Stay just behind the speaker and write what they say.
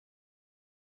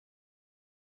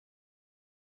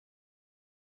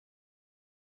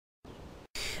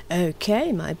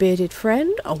Okay, my bearded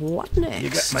friend, what next? You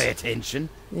got my attention.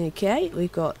 Okay,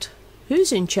 we've got...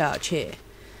 Who's in charge here?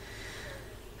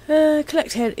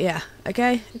 Collect head... Yeah,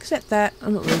 okay, accept that.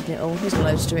 I'm not reading it all, there's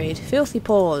loads to read. Filthy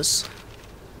paws.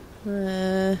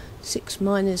 6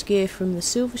 miner's gear from the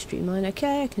Silver Stream mine.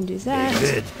 Okay, I can do that.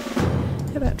 Good.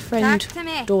 How about friend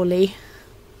Dorley?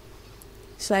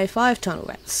 Slay 5 tunnel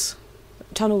rats.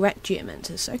 Tunnel rat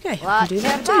geomancers. Okay, I can do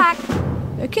that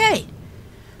too. Okay.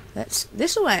 That's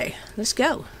this way. Let's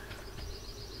go.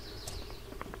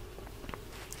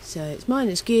 So it's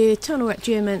miner's gear, tunnel rat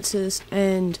geomancers,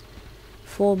 and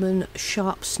Foreman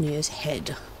Sharpsneer's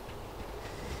head.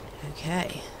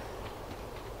 Okay.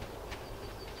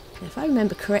 Now, if I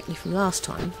remember correctly from last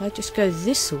time, if I just go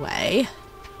this way,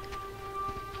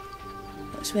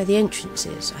 that's where the entrance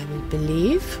is, I would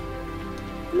believe.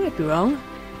 I might be wrong.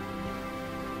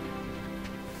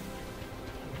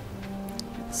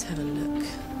 Let's have a look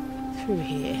through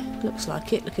here. Looks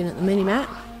like it, looking at the mini-map.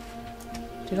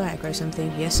 Did I aggro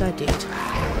something? Yes, I did. Yeah,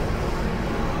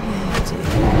 I did.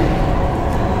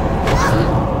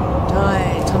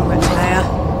 Die, tunnel rat slayer.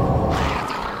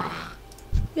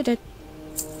 You're dead.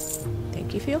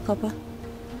 Thank you for your copper.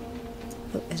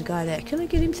 Look, there's a guy there. Can I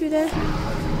get him through there?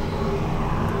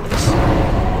 Yes.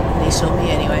 And he saw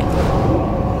me anyway.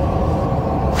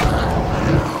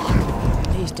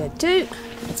 He's dead too.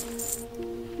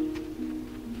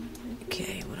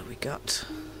 Okay, what have we got?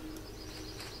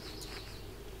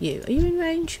 You. Are you in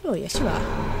range? Oh, yes you are.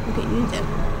 Look at you then.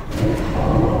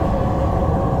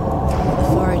 The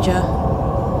forager.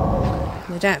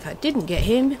 No doubt if I didn't get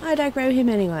him, I'd aggro him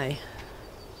anyway.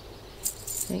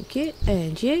 Thank you.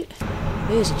 And you.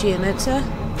 Here's a geomancer.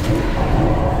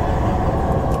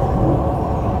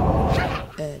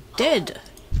 A dead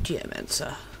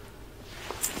geomancer.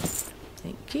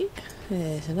 Thank you.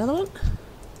 There's another one.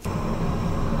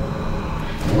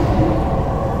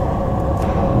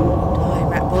 Die,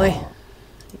 rat boy.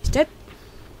 He's dead.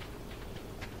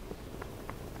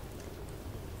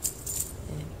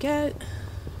 There we go.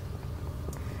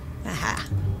 Aha.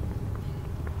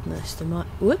 That's the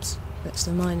whoops. That's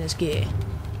the miner's gear.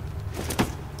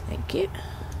 Thank you.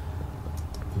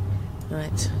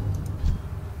 Right.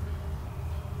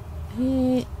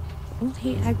 Will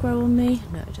he aggro on me?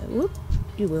 No, don't. Whoop.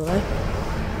 You will though.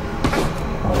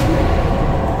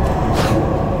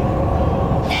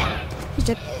 He's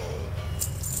dead.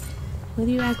 Will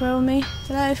you aggro on me?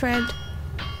 Hello, friend.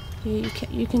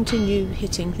 You continue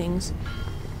hitting things.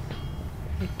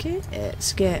 Okay,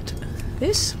 let's get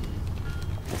this.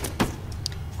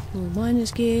 More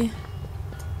miner's gear.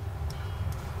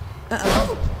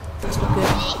 Uh-oh. That's not good.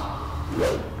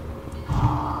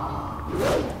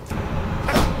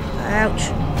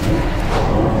 Ouch.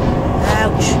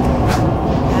 Ouch.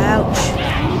 Ouch.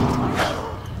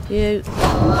 You.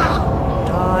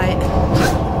 Die.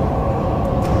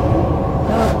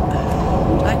 Oh.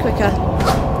 Die quicker.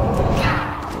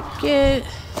 Thank you.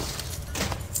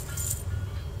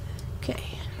 Okay,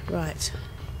 right.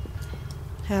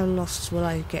 How lost will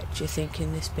I get, do you think,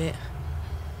 in this bit?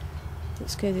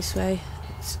 Let's go this way.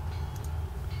 Let's...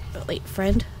 Wait,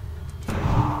 friend.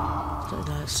 Don't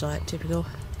know, it's like typical.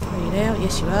 Are you now?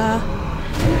 Yes, you are.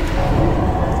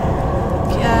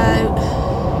 Go.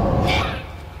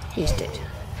 He's dead.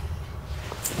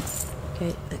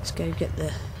 Okay, let's go get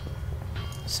the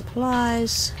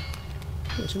supplies.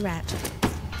 There's a rat.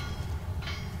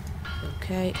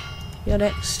 Okay, you're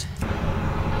next.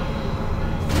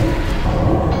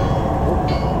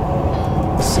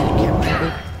 Silly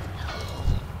camera.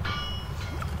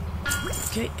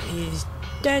 Okay, he's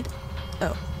dead.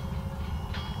 Oh.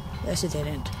 That's a dead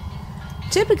end.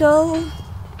 Typical!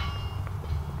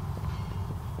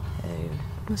 Oh,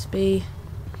 must be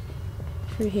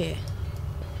through here.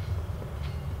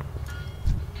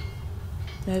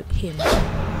 No, him.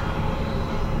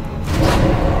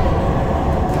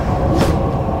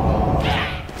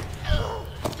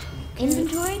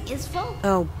 Inventory is full.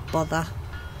 Oh, bother.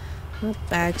 My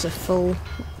bags are full.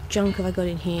 What junk have I got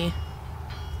in here?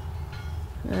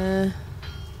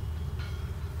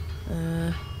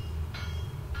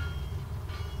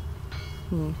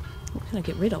 What can I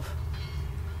get rid of?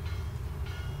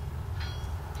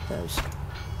 Those.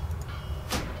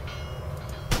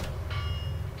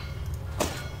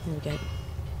 There we go.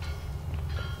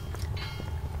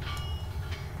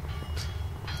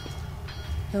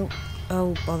 Oh,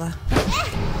 oh, bother.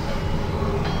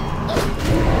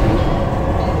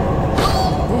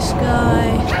 This guy.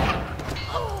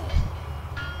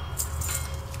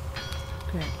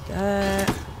 Grab that.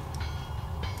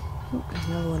 Oh, there's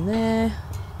another one there.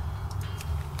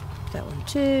 That one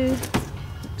too.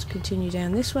 Let's continue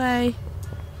down this way.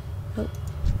 Oh,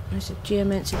 there's a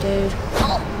geomancer dude.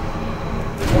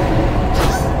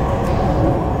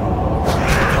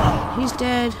 He's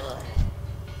dead.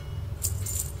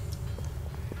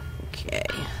 Okay.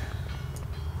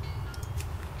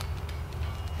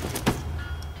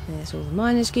 There's all the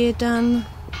miner's gear done.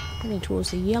 Heading towards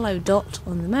the yellow dot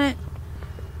on the map.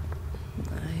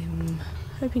 I'm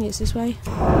hoping it's this way.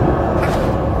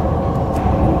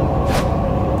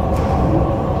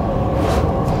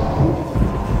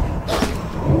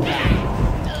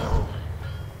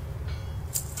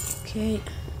 Okay.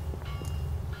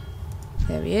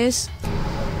 There he is.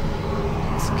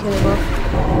 Let's kill him off.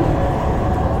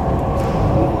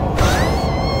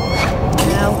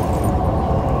 Ow.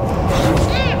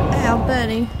 Ow,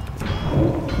 burning.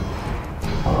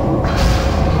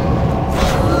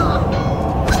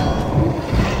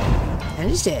 And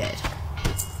he's dead.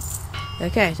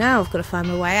 Okay, now I've got to find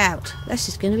my way out. This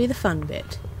is going to be the fun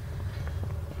bit.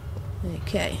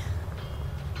 Okay.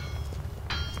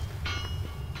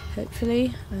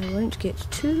 Hopefully I won't get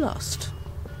too lost.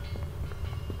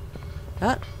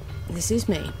 But this is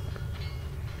me.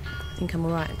 I think I'm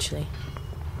alright actually.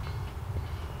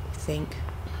 I think.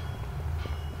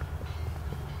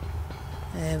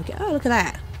 There we go. Oh, look at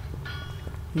that.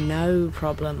 No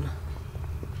problem.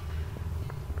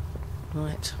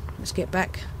 Right, let's get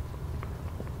back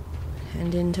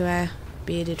and into our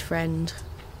bearded friend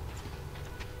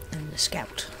and the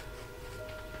scout.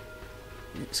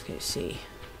 Let's go see.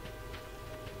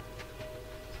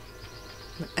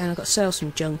 And I've got to sell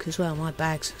some junk as well. My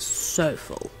bag's so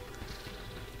full.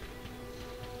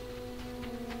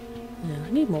 No, I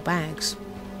need more bags.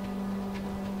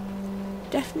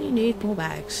 Definitely need more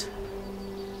bags.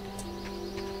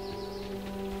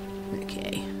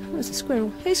 Okay, where's the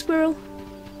squirrel? Hey squirrel!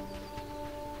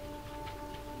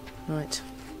 Right.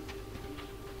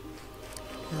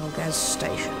 Our gas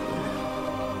station.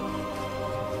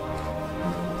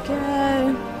 There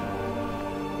we go.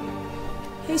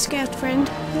 Hey scout friend,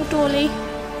 you're Dolly.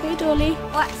 Hey Dolly.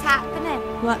 What's happening?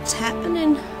 What's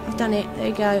happening? I've done it, there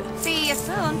you go. See you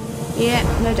soon. Yeah,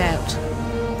 no doubt.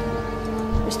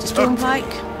 Mr.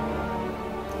 Stormpike.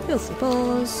 Filthy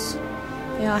paws.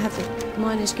 Yeah, I have the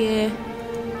miner's gear.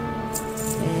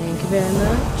 Thank you very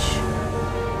much.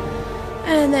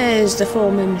 And there's the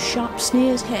foreman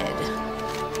Sharpsneer's head.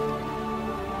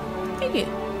 Thank you.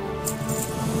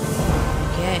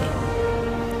 Okay.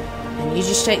 And you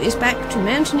just take this back to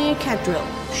Mountaineer Cadrill.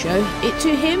 Show it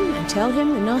to him and tell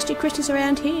him the nasty critters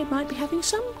around here might be having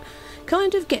some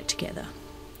kind of get-together.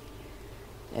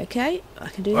 Okay, I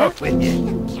can do that.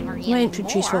 My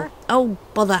entrance useful. Oh,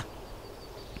 bother.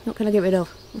 What can I get rid of?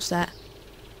 What's that?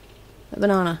 A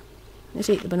banana. Let's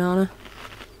eat the banana.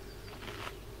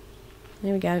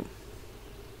 There we go.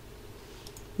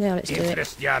 Now let's do it.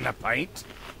 Interest you on a pint?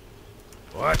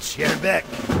 Watch your back.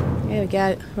 There we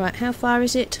go. Right, how far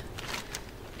is it?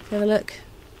 Have a look.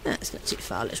 That's not too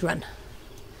far. Let's run.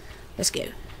 Let's go.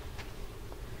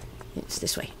 It's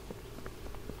this way.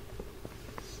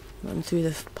 Run through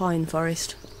the pine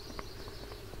forest.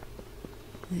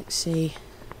 Let's see.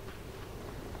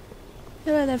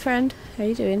 Hello there, friend. How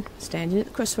you doing? Standing at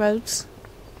the crossroads.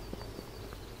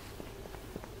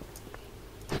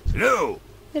 Hello.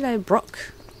 Hello, Brock.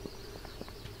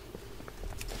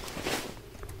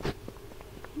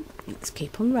 Let's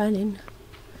keep on running.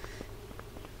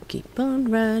 Keep on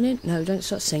running. No, don't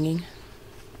start singing.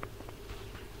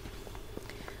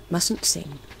 Mustn't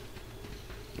sing.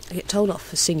 I get told off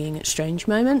for singing at strange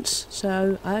moments,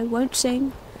 so I won't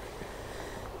sing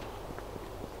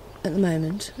at the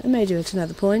moment. I may do at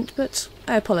another point, but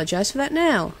I apologise for that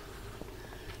now.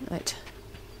 Right.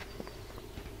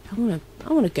 I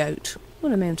want a goat. I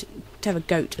want to have a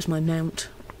goat as my mount.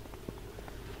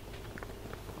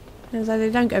 Although they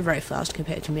don't go very fast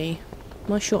compared to me.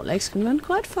 My short legs can run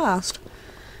quite fast.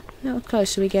 How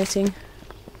close are we getting?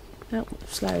 Oh,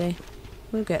 slowly.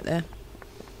 We'll get there.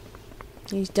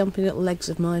 These dumpy little legs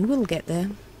of mine will get there.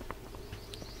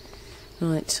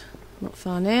 Right, not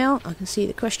far now. I can see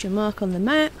the question mark on the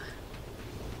map.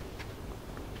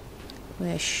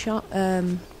 We're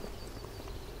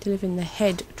delivering the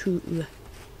head to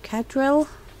Cadrell.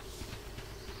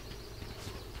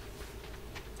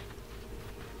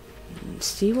 And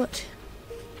see what...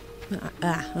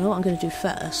 I know what I'm going to do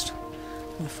first.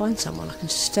 I'm going to find someone I can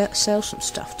sell some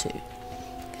stuff to.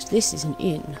 Because this is an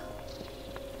inn.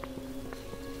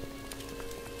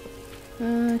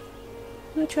 Can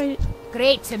I trade it?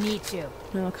 Great to meet you.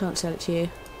 No, I can't sell it to you.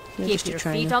 You're Keep just a your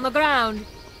trainer. feet on the ground.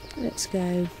 Let's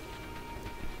go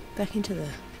back into the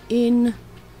inn.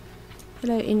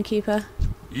 Hello, innkeeper.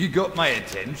 You got my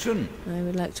attention. I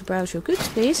would like to browse your goods,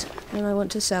 please, and I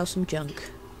want to sell some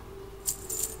junk.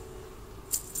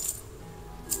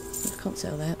 I can't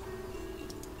sell that.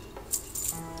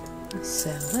 Let's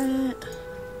sell that.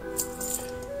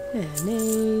 And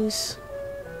these.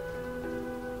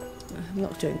 I'm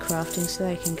not doing crafting, so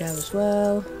they can go as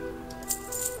well.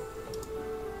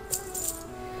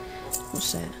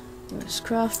 What's that? That's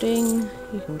crafting.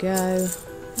 You can go.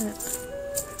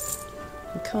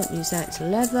 You can't use that, it's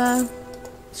leather.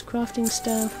 It's crafting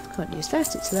stuff. Can't use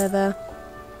that, it's leather.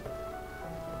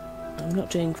 I'm not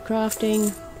doing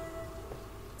crafting.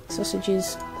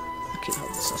 Sausages. I keep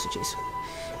holding the sausages.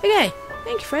 Okay,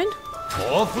 thank you, friend.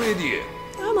 Off with you.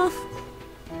 I'm off.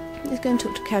 Let's go and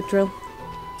talk to Cadrill.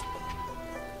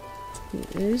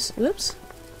 Whoops.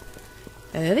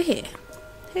 Over here.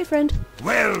 Hey, friend.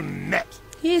 Well met.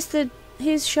 Here's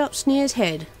Sharpsneer's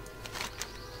head.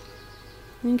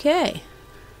 Okay.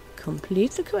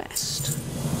 Complete the quest.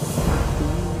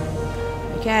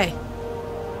 Okay.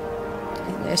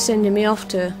 They're sending me off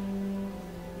to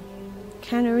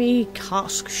Cannery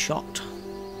Cask Shot.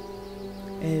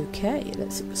 Okay,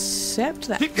 let's accept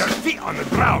that. Keep your feet on the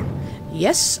ground.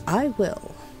 Yes, I will.